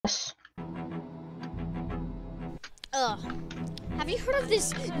Ugh. Have you heard of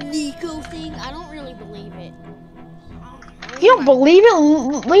this Nico thing? I don't really believe it. You don't believe it?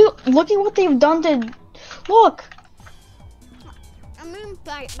 Look at what they've done to... Look! I mean,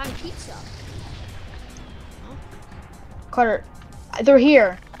 my pizza. Huh? Carter, they're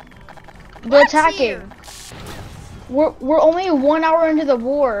here. They're What's attacking. here? We're only 1 hour into the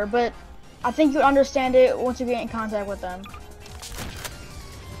war, but I think you'll understand it once you get in contact with them.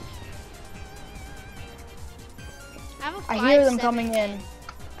 I hear them coming in.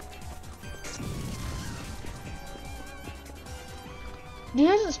 Do you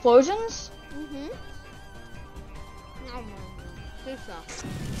hear explosions? Mm-hmm. No. Pizza.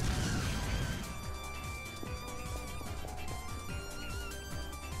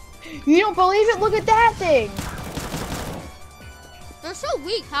 You don't believe it? Look at that thing! They're so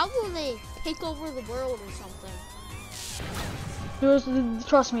weak. How will they take over the world or something?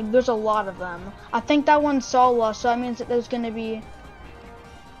 Trust me, there's a lot of them. I think that one saw us, so that means that there's gonna be...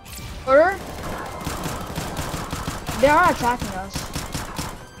 Order? They are attacking us.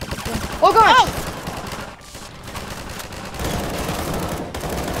 Oh gosh!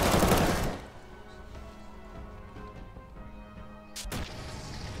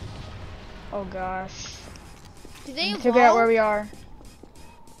 Oh! Oh gosh. Did they evolve? Figure out where we are.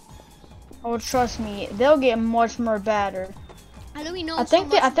 Oh, trust me, they'll get much more better. How do we know? I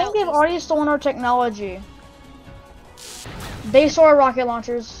think they've already stolen our technology. They stole our rocket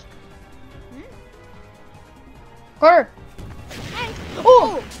launchers. Carter! Hey.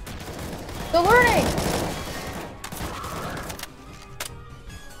 Oh! They're learning!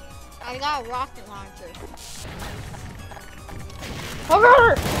 I got a rocket launcher. Oh,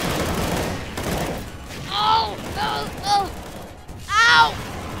 Carter! Oh! Oh! Ow!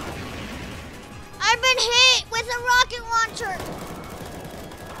 I've been hit with a rocket launcher!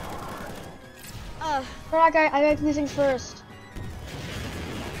 Alright, I gotta do these things first.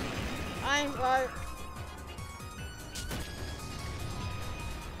 I'm right.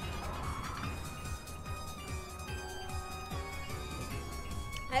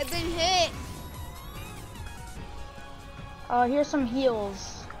 I've been hit. Here's some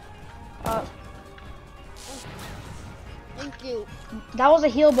heals. Thank you. That was a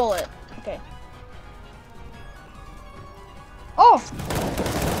heal bullet. Okay. Oh!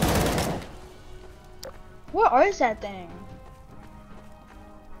 What is that thing?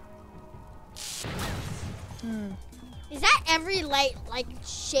 Is that every like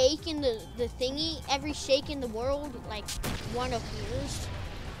shake in the thingy? Every shake in the world, like one appears,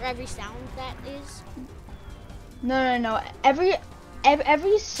 or every sound that is? No. Every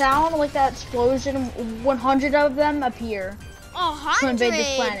sound like that explosion, 100 of them appear to invade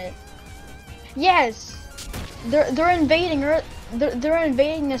this 100. planet. Yes, they're invading Earth. They're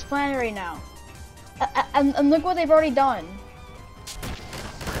invading this planet right now. And look what they've already done.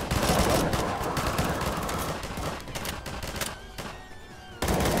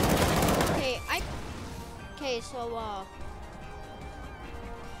 Okay, so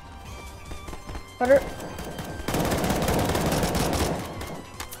Butter.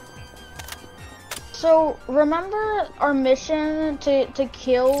 So remember our mission to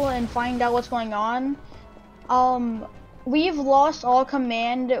kill and find out what's going on? We've lost all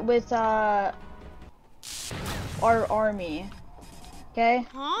command with our army. Okay?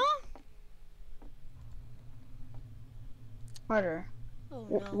 huh? Carter. Oh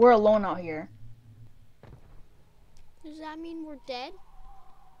no. We're alone out here. Does that mean we're dead?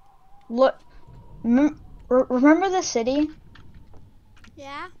 Look, remember the city?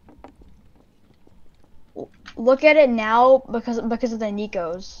 Yeah. Look at it now because of the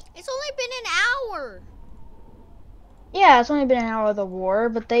Nicos. It's only been an hour. Yeah, it's only been an hour of the war,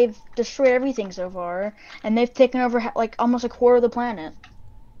 but they've destroyed everything so far, and they've taken over like almost a quarter of the planet.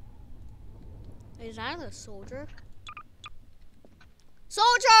 Is that a soldier?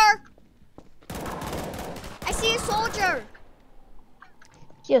 Soldier! I see a soldier.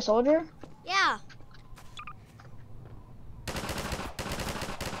 See a soldier? Yeah.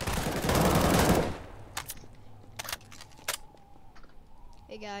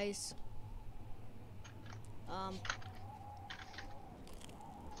 Hey guys.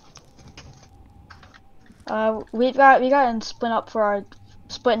 We got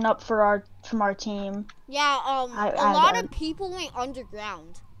splitting up from our team. Yeah, a lot of people went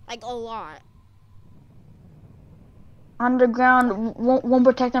underground. Like a lot. Underground won't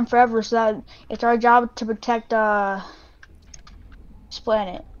protect them forever, so that it's our job to protect this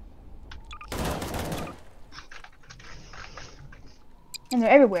planet. And they're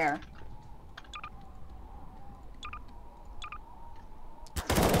everywhere.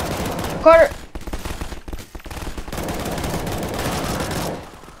 Carter!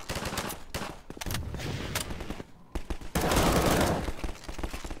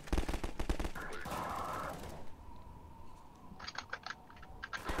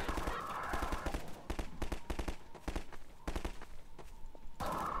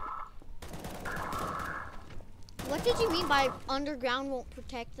 What did you mean by underground won't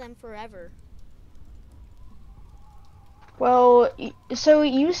protect them forever? Well, so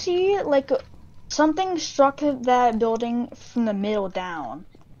you see, like, something struck that building from the middle down.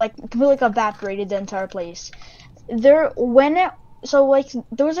 Like, completely like, evaporated the entire place. So, like,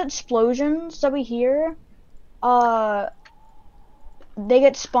 those explosions that we hear, they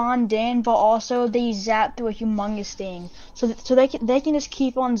get spawned in, but also they zap through a humongous thing. So they can just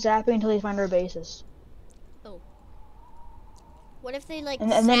keep on zapping until they find our bases. Oh. What if they, like,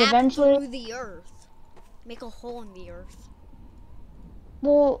 And then zap eventually, through the earth? Make a hole in the earth.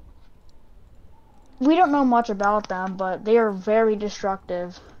 well, we don't know much about them, but they are very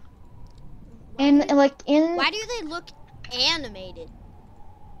destructive. And like Why do they look animated?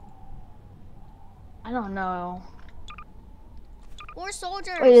 I don't know. More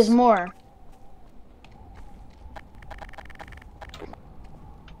soldiers. Wait, there's more.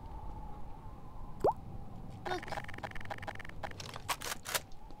 Look.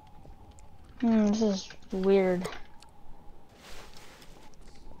 This is weird.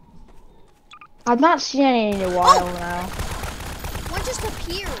 I've not seen any in a while now. One just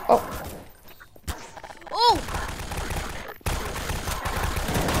appeared. Oh. Oh!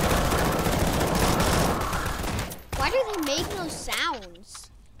 Why do they make those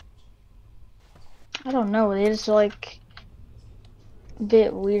sounds? I don't know. They just like a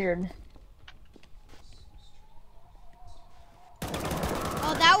bit weird.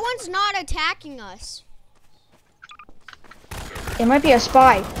 Oh, that one's not attacking us. It might be a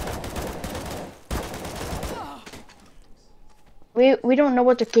spy. We don't know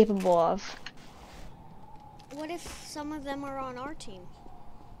what they're capable of. What if some of them are on our team?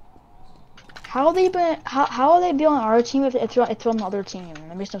 How will they be on our team if it's on the other team?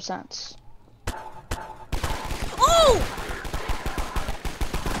 That makes no sense. Oh!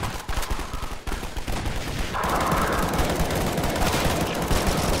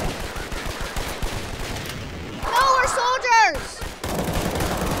 No, we're soldiers!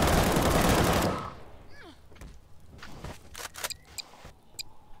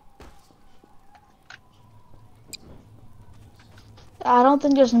 I don't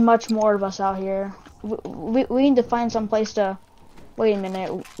think there's much more of us out here. We need to find some place to. Wait a minute.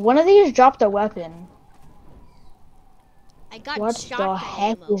 One of these dropped a weapon. I got What the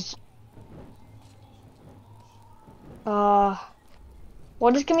heck is? Well,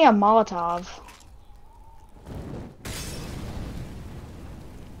 just give me a Molotov.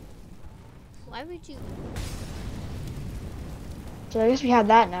 Why would you? So I guess we have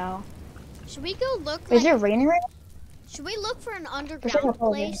that now. Should we go look? Is it raining right now? Should we look for an underground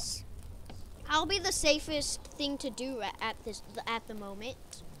place? That'll be the safest thing to do at the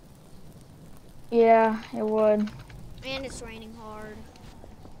moment. Yeah, it would. And it's raining hard.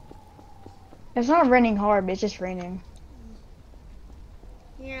 It's not raining hard, but it's just raining.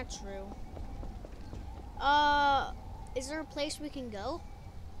 Yeah, true. Is there a place we can go?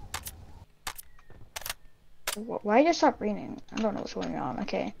 Why did it stop raining? I don't know what's going on.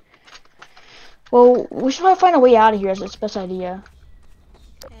 Okay. Well, we should probably find a way out of here. It's the best idea.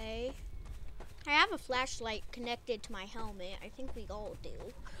 Okay. I have a flashlight connected to my helmet. I think we all do.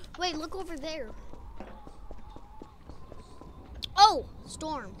 Wait, look over there. Oh,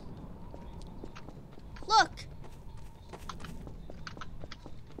 storm. Look.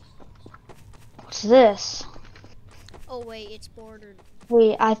 What's this? Oh wait, it's bordered.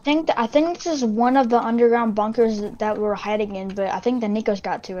 Wait, I think this is one of the underground bunkers that we're hiding in, but I think the Nico's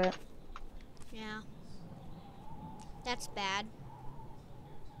got to it. Yeah. That's bad.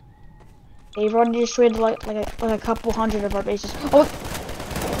 They've already destroyed like a couple hundred of our bases. Oh!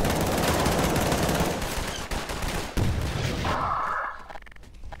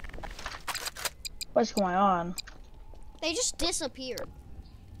 What's going on? They just disappeared.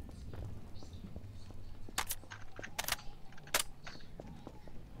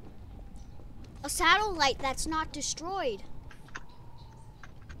 A satellite that's not destroyed.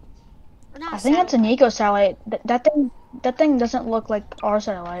 Or not I think that's a Nico satellite. That thing doesn't look like our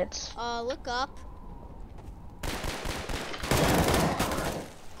satellites. Look up.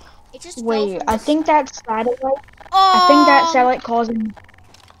 It just Wait, I think that satellite. Oh! I think that satellite calls in.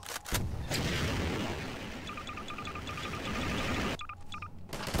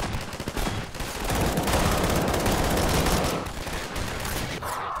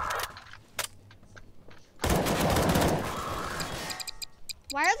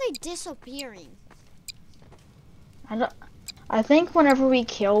 Why are they disappearing? I think whenever we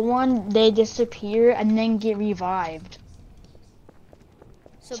kill one, they disappear and then get revived.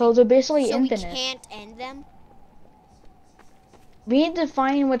 So they're basically infinite. So we can't end them? We need to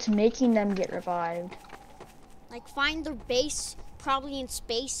find what's making them get revived. Like, find their base probably in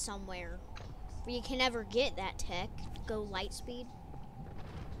space somewhere. Where you can never get that tech. Go light speed.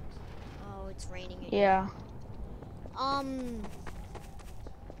 Oh, it's raining again. Yeah.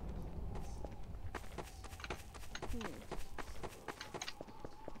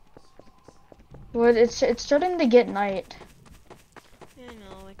 Well, it's starting to get night. I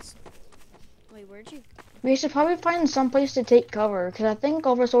know, it's... Wait, where'd you... We should probably find some place to take cover, because I think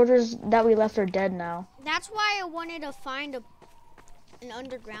all the soldiers that we left are dead now. That's why I wanted to find an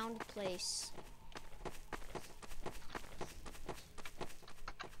underground place.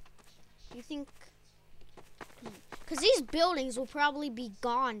 You think... Because these buildings will probably be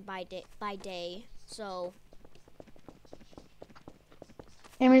gone by day, so...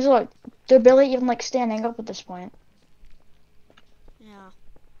 I mean, look, they're barely even, like, standing up at this point. Yeah.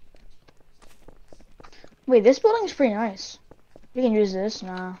 Wait, this building's pretty nice. We can use this,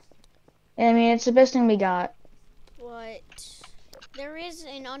 nah. I mean, it's the best thing we got. What? There is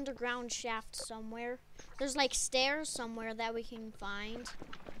an underground shaft somewhere. There's, like, stairs somewhere that we can find.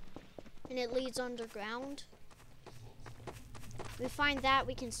 And it leads underground. We find that,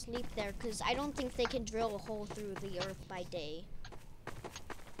 we can sleep there, because I don't think they can drill a hole through the earth by day.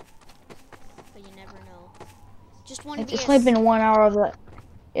 But you never know. Just want to be It's only been 1 hour of the...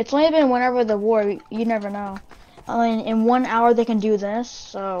 It's only been 1 hour of the war, you never know. I mean, in 1 hour they can do this,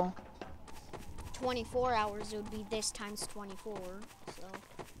 so... 24 hours, it would be this times 24, so...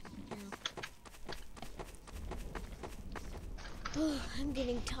 Yeah. I'm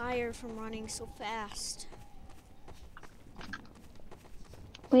getting tired from running so fast.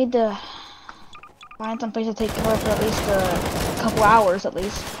 We need to find some place to take cover for at least a couple hours, at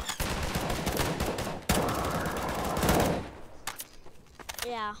least.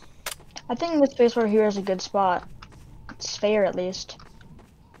 Yeah. I think this place over here is a good spot. It's fair, at least.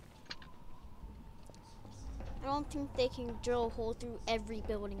 I don't think they can drill a hole through every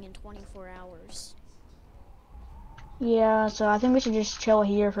building in 24 hours. Yeah, so I think we should just chill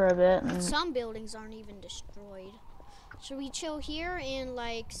here for a bit. And... Some buildings aren't even destroyed. Should we chill here and,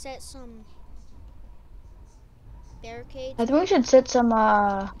 like, set some barricades? I think we should set some,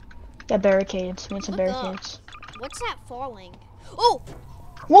 yeah, barricades. We need some Look barricades. up. What's that falling? Oh!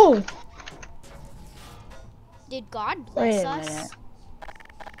 Whoa! Did God Wait bless a us?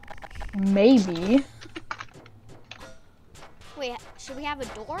 minute. Maybe. Wait, should we have a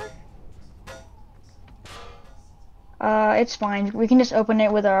door? It's fine. We can just open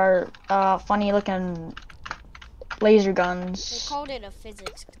it with our, funny looking laser guns. They called it a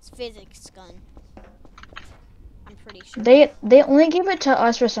physics gun. I'm pretty sure. They only give it to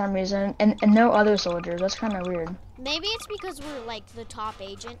us for some reason, and no other soldiers. That's kind of weird. Maybe it's because we're, like, the top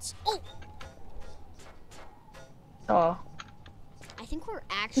agents. Oh! Oh. I think we're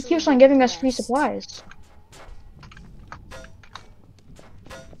actually... He keeps on giving us free supplies.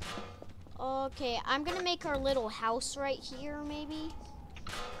 Okay, I'm gonna make our little house right here, maybe.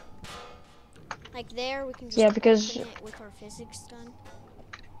 Like there, we can just because open it with our physics gun.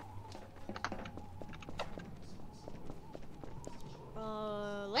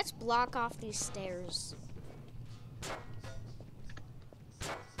 Let's block off these stairs.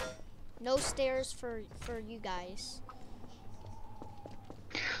 No stairs for you guys.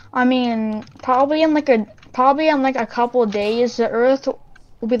 I mean, probably in like a couple of days, the Earth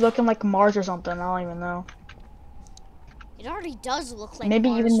will be looking like Mars or something. I don't even know. It already does look like maybe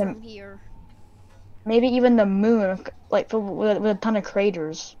Mars even from here. Maybe even the moon, like filled with a ton of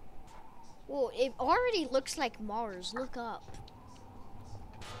craters. Well, it already looks like Mars. Look up.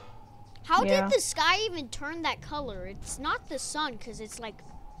 How Yeah. did the sky even turn that color? It's not the sun, because it's like...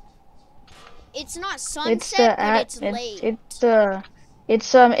 It's not sunset, but it's late.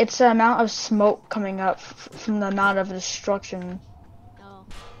 It's the amount of smoke coming up from the amount of destruction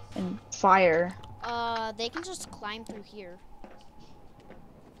and fire. They can just climb through here.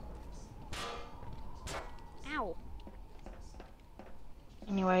 Ow.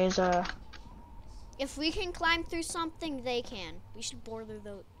 Anyways, if we can climb through something, they can. We should bore through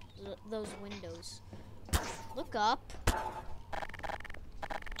those windows. Look up.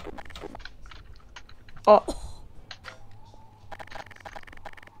 oh.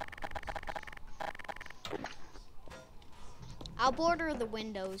 I'll border the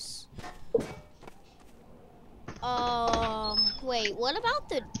windows. Wait, what about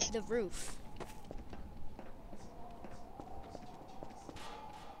the roof?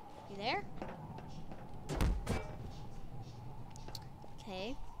 You there?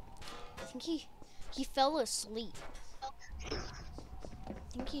 Okay. I think he fell asleep. I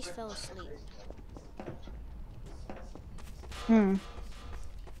think he fell asleep. Hmm.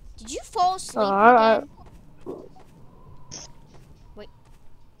 Did you fall asleep again?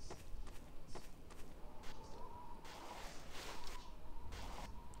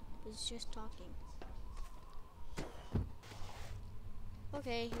 He's just talking.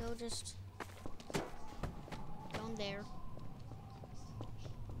 Okay, he'll just go in there.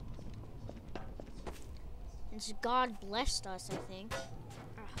 And so God blessed us, I think.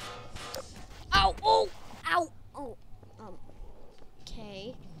 Ow! Oh! Ow! Oh!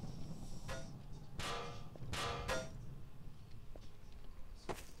 Okay.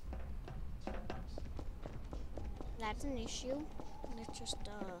 That's an issue. Let's just,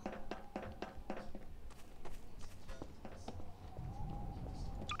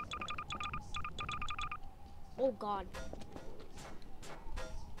 Oh, God.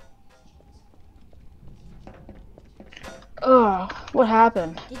 Ugh, what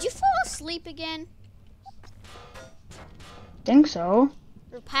happened? Did you fall asleep again? Think so.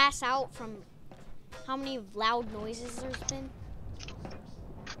 Or pass out from how many loud noises there's been?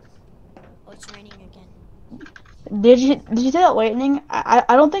 Oh, it's raining again. Did you see that lightning? I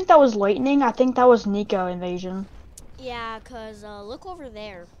don't think that was lightning. I think that was Nico invasion. Yeah, cause look over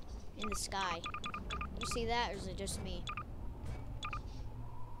there in the sky. You see that, or is it just me?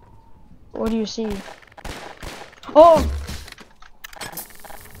 What do you see? Oh!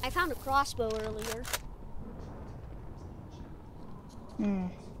 I found a crossbow earlier. Hmm.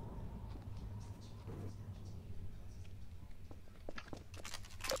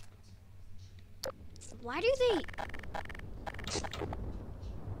 Why do they?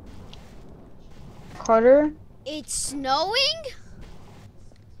 Carter? It's snowing?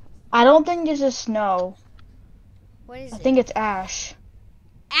 I don't think this is snow. What is I it? think it's ash.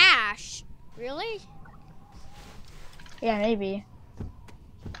 Ash? Really? Yeah, maybe.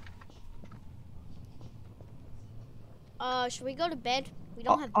 Should we go to bed? We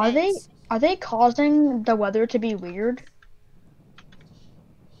don't have Are beds. are they causing the weather to be weird?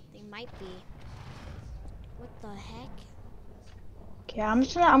 They might be. What the heck? Okay, I'm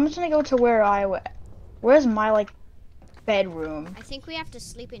just gonna go to where's my like bedroom? I think we have to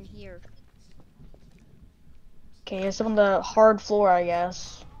sleep in here. Okay, it's on the hard floor, I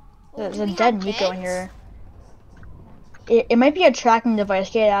guess. Oh, There's do a we dead have Nico in beds? here. It might be a tracking device.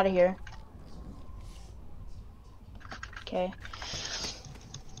 Get it out of here. Okay.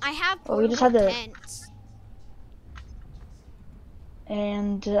 I have Oh, we portable just had to- tents.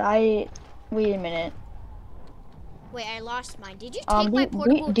 And wait a minute. Wait, I lost mine. Did you take my Do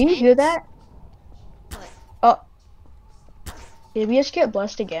portable you hear tents? that? What? Oh. Did we just get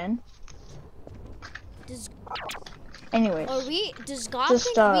blessed again? Does Anyways, does God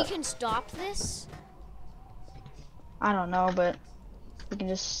Just, think we can stop this? I don't know, but we can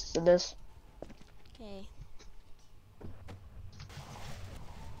just do this. Okay.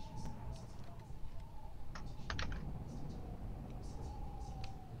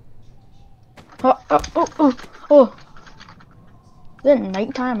 Oh. Is it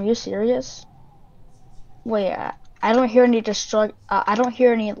nighttime? Are you serious? Wait, I don't hear any I don't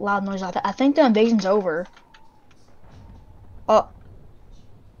hear any loud noise out there. I think the invasion's over. Oh.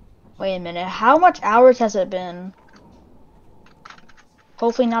 Wait a minute. How much hours has it been?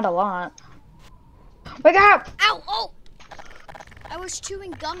 Hopefully not a lot. Wake up! Ow! Oh! I was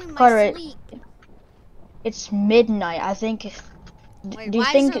chewing gum in my Carter, sleep. it's midnight. I think. Wait, Do you why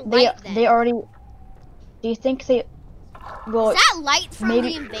is think there they light then? they already? Do you think they? Well, Is that light from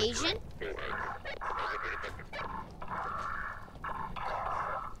maybe- the invasion?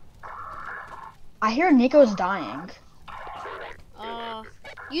 I hear Nico's dying.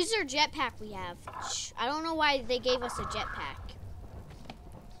 Use your jetpack we have. Shh, I don't know why they gave us a jetpack.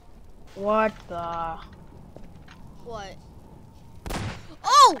 What the? What?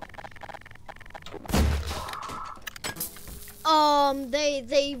 Oh!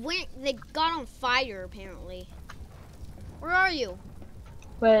 They got on fire apparently. Where are you?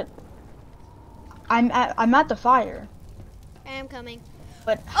 But I'm at the fire. I am coming.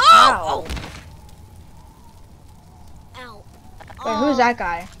 But Oh! how? Ow. Wait, who's that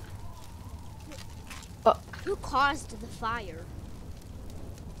guy? Who caused the fire?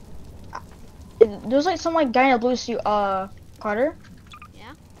 There's like some like guy in a blue suit. Carter.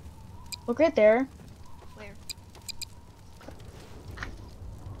 Yeah? Look right there. Where?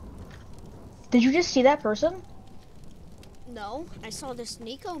 Did you just see that person? No, I saw this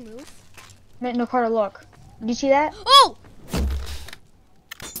Nico move. No, Carter, look. Did you see that? Oh!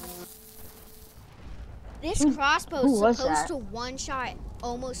 This crossbow who is was supposed that? to one-shot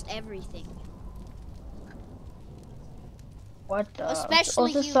almost everything. What the?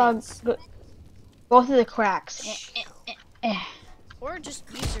 Especially let's humans. Go through the cracks. Or just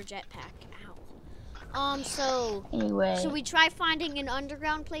use your jetpack. Ow. So Anyway, should we try finding an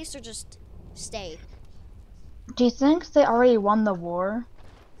underground place or just stay? do you think they already won the war?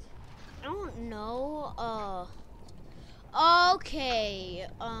 know. Okay.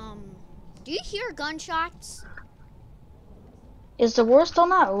 Do you hear gunshots? Is the war still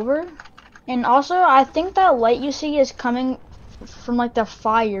not over? And also, I think that light you see is coming from like the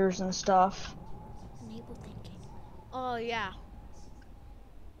fires and stuff. Enable thinking. Oh yeah.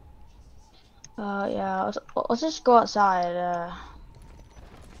 Yeah. Let's just go outside.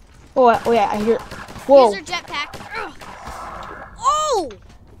 Oh yeah, I hear. Whoa. Use your jetpack. Ugh. Oh!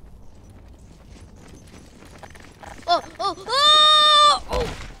 Oh! Oh! Oh!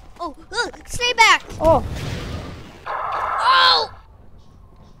 Oh! Oh! Stay back! Oh. Oh!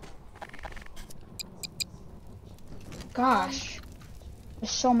 Gosh.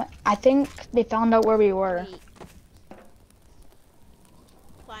 There's so much. I think they found out where we were. Wait.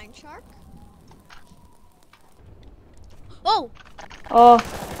 Flying shark? Oh! Oh.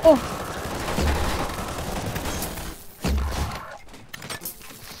 Oh.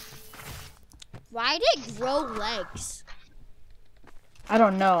 Why did it grow legs? I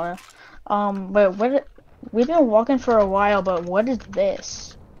don't know. But what? We've been walking for a while, but what is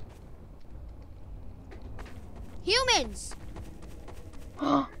this? Humans!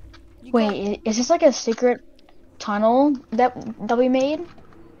 Wait, is this like a secret tunnel that we made?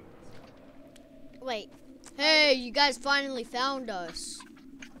 Wait. Hey, you guys finally found us.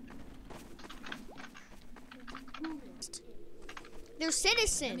 They're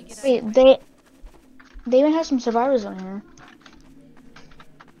citizens. Wait, they even have some survivors on here.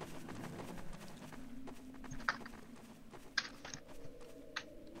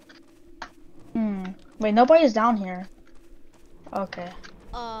 Wait, nobody's down here. Okay.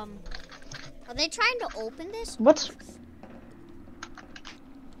 Are they trying to open this? What's...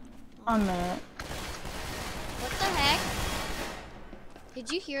 1 minute. What the heck? Did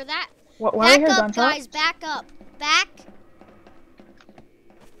you hear that? What? Why do I hear back up, gunshots? guys. Back up. Back.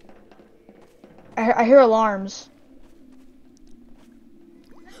 I hear alarms.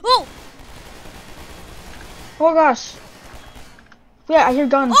 Oh! Oh gosh. Yeah, I hear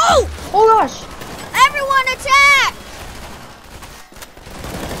guns. Oh! Oh gosh. Everyone attack!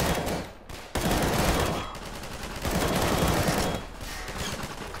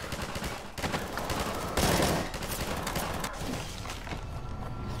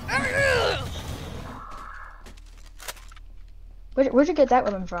 Where'd you get that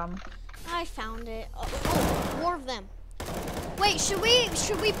weapon from? I found it. Oh, more of them. Wait, should we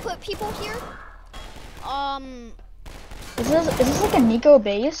put people here? Is this like a Nico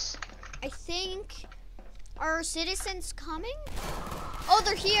base? I think. Are citizens coming? Oh,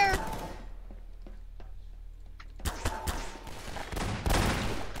 they're here.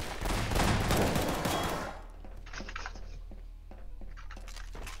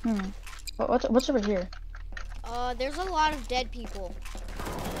 What's over here? There's a lot of dead people.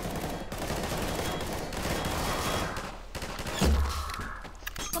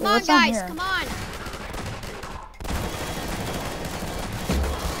 Come on, guys, come on.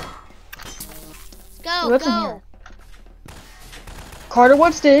 Go, what's in go. here? Carter,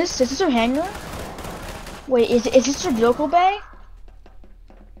 what's this? Is this your hangar? Wait, is this your vehicle bay?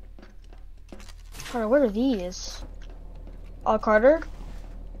 Carter, what are these? Carter?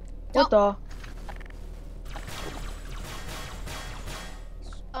 What the?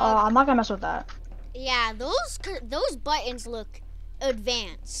 I'm not gonna mess with that. Yeah, those buttons look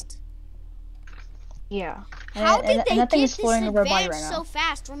advanced. Yeah. How did they that thing get is this floating over my body right advanced now. so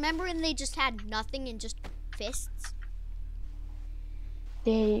fast? Remember when they just had nothing and just fists?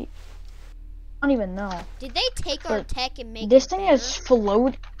 I don't even know. Did they take our tech and make this it thing better? is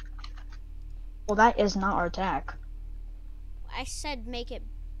float. Well, that is not our tech. I said make it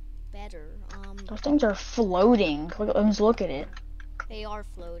better. Those things are floating. Let's look at it. They are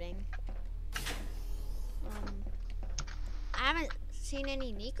floating. I haven't seen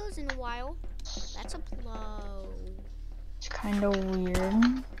any Nicos in a while. That's a blow. It's kind of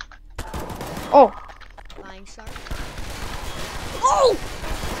weird. Oh! Flying shark. Oh!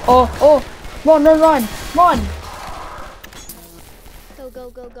 Oh! Run! Go, go,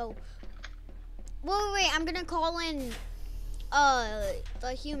 go, go. Wait, I'm gonna call in,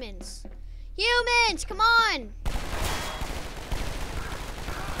 the humans. Humans, come on!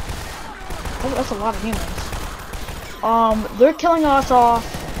 Oh, that's a lot of humans. They're killing us off.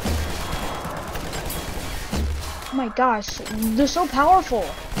 Oh my gosh, they're so powerful.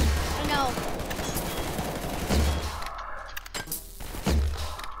 I know.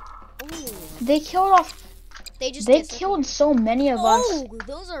 Ooh. They killed off. They killed so many of us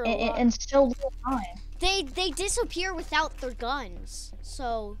those are in so little time. They disappear without their guns.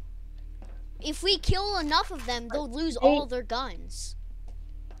 So if we kill enough of them, they'll lose all their guns.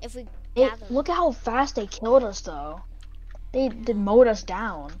 If we gather. Look at how fast they killed us, though. They mowed us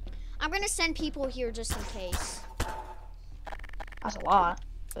down. I'm gonna send people here just in case. That's a lot.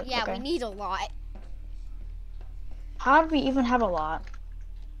 But Yeah, okay. we need a lot. How do we even have a lot?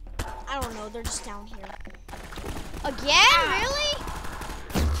 I don't know, they're just down here. Again? Really?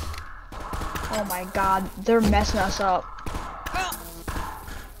 Oh my god, they're messing us up.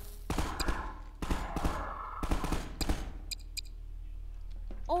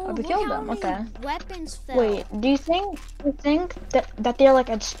 Oh, we look killed how them, many okay. weapons fell. Wait, do you think that they're like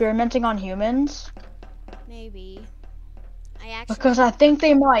experimenting on humans? Maybe. I actually... Because I think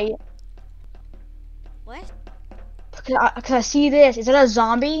they might. What? Because I see this. Is that a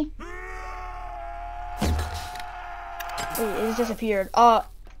zombie? Wait, it just disappeared.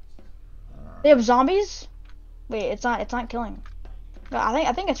 They have zombies? Wait, it's not killing. No,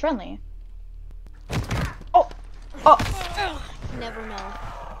 I think it's friendly. Oh! Never know.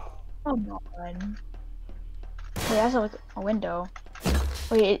 Come on. Wait, that's like a window.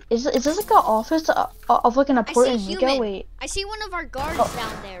 Wait, is this like an office of like an important I see Nico? human. Wait. I see one of our guards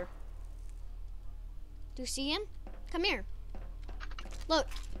down there. Do you see him? Come here. Look,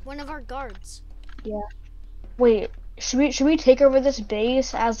 one of our guards. Yeah. Wait, should we take over this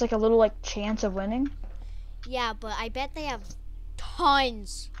base as like a little like chance of winning? Yeah, but I bet they have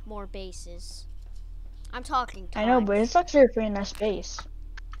tons more bases. I'm talking tons. I know, but it's actually a pretty nice base.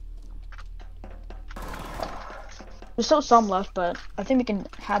 There's still some left, but I think we can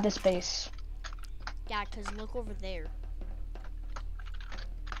have this base. Yeah, because look over there.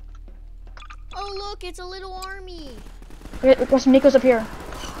 Oh, look, it's a little army. Wait, there's some Nico's up here.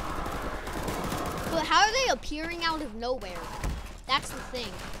 But how are they appearing out of nowhere? That's the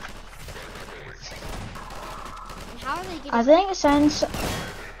thing. And how are they getting... I think since...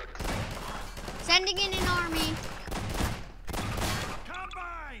 Sending in an army.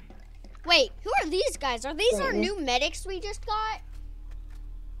 Wait, who are these guys? Are these our new medics we just got?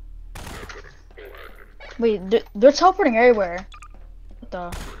 Wait, they're teleporting everywhere. What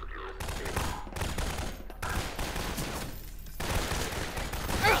the...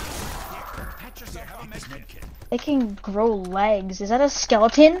 They can grow legs. Is that a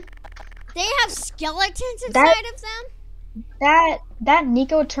skeleton? They have skeletons inside of them? That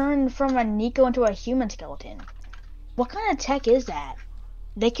Nico turned from a Nico into a human skeleton. What kind of tech is that?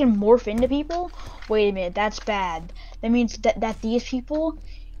 They can morph into people? Wait a minute, that's bad. That means that these people,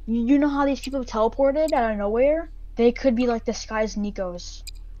 you know how these people teleported out of nowhere? They could be like disguised Nikos.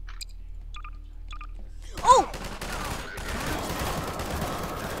 Oh!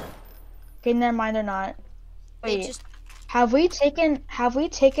 Okay, never mind, they're not. Wait, just... have we taken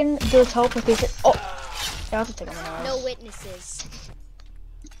their teleportation? Oh, yeah, I'll just take them anyways. No witnesses.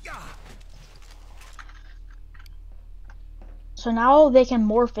 So now they can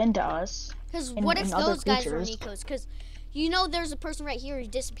morph into us. Because what if those guys were creatures. Nikos? Because you know there's a person right here who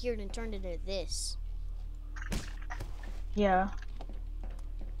disappeared and turned into this. Yeah.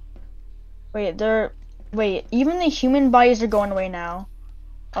 Wait, even the human bodies are going away now.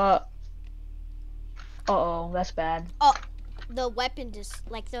 Uh-oh, that's bad. Oh, the weapon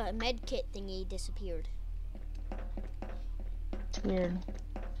like the med kit thingy disappeared. It's weird.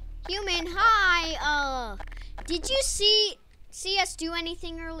 Human, hi. Did you see us do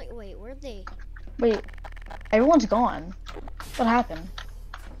anything early? Wait, where'd they? Wait, everyone's gone. What happened?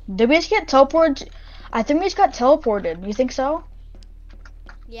 Did we just get teleported? I think we just got teleported. You think so?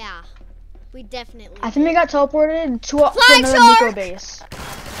 Yeah, we definitely. I think we got teleported to another Nico base.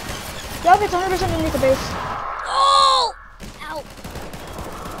 Yup, it's 100% a Nico base. Oh! Ow.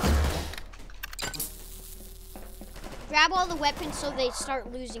 Grab all the weapons so they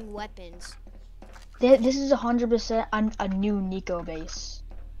start losing weapons. This is 100% a new Nico base.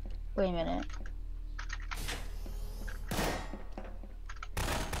 Wait a minute.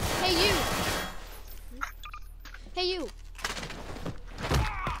 Hey, you! Hey, you!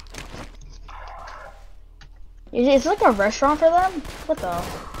 Is it like a restaurant for them? What the?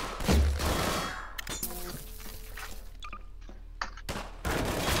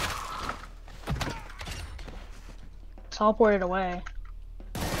 Teleported away.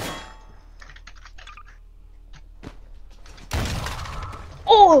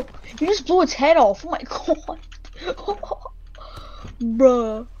 Oh! You just blew its head off. Oh my god.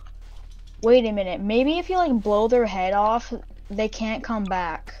 Bruh. Wait a minute. Maybe if you like blow their head off, they can't come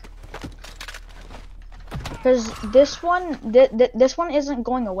back. Because this one isn't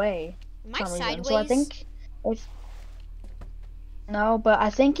going away. Am I sideways? So I think if no, but I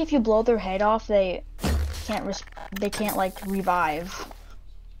think if you blow their head off, they can't like revive.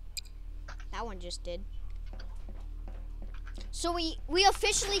 That one just did. So we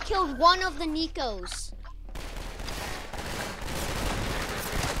officially killed one of the Nicos.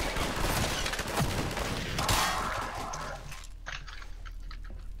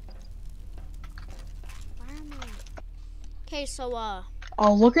 Okay, so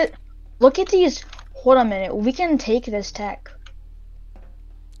Oh, look at these. Hold on a minute. We can take this tech.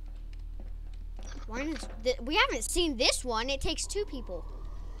 We haven't seen this one. It takes 2 people.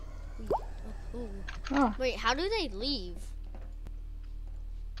 Ooh. Oh, Wait, how do they leave?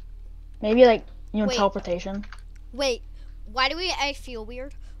 maybe like Wait. teleportation. Wait, why do I feel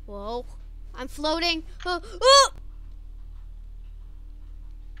weird? Whoa, I'm floating. Oh.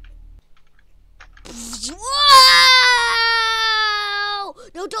 Whoa!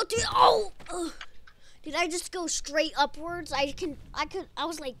 No, don't do. Oh, did I just go straight upwards? I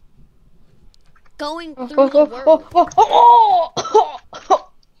was like going through the world.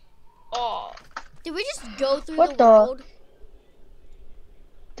 Did we just go through the world?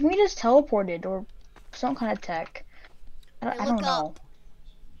 Did we just teleported or some kind of tech? I don't know.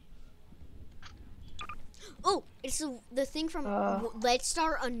 Oh, it's the thing from Let's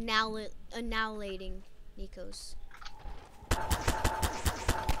start annihilating Nicos.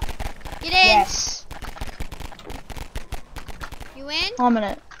 Get in! Yes! You in? Hold on a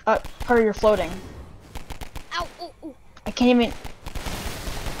minute. Hurry, you're floating. Ow, oh, oh. I can't even...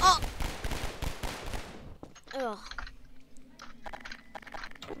 Oh! Ugh.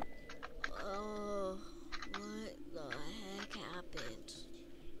 What the heck happened?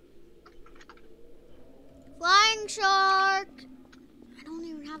 Flying shark! I don't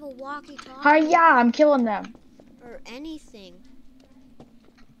even have a walkie-talkie. Hi-ya, I'm killing them. Or anything.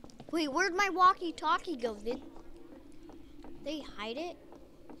 Wait, where'd my walkie-talkie go? Did they hide it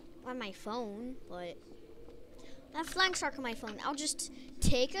on my phone? But that flying shark on my phone. I'll just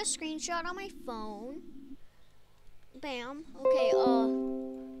take a screenshot on my phone. Bam. Okay,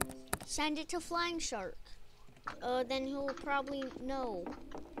 send it to flying shark. Then he'll probably know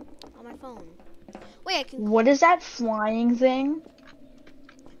on my phone. Wait, I can. What is that flying thing?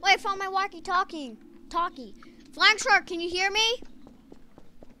 Wait, I found my walkie-talkie. Flying shark, can you hear me?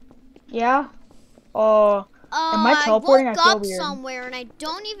 Yeah. Am I teleporting? I woke I feel up weird. somewhere and I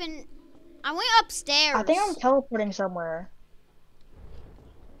don't even. I went upstairs. I think I'm teleporting somewhere.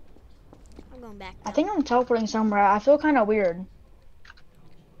 I'm going back down. I think I'm teleporting somewhere. I feel kind of weird.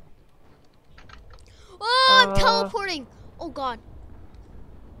 Oh, I'm teleporting. Oh God.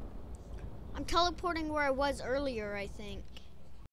 I'm teleporting where I was earlier, I think.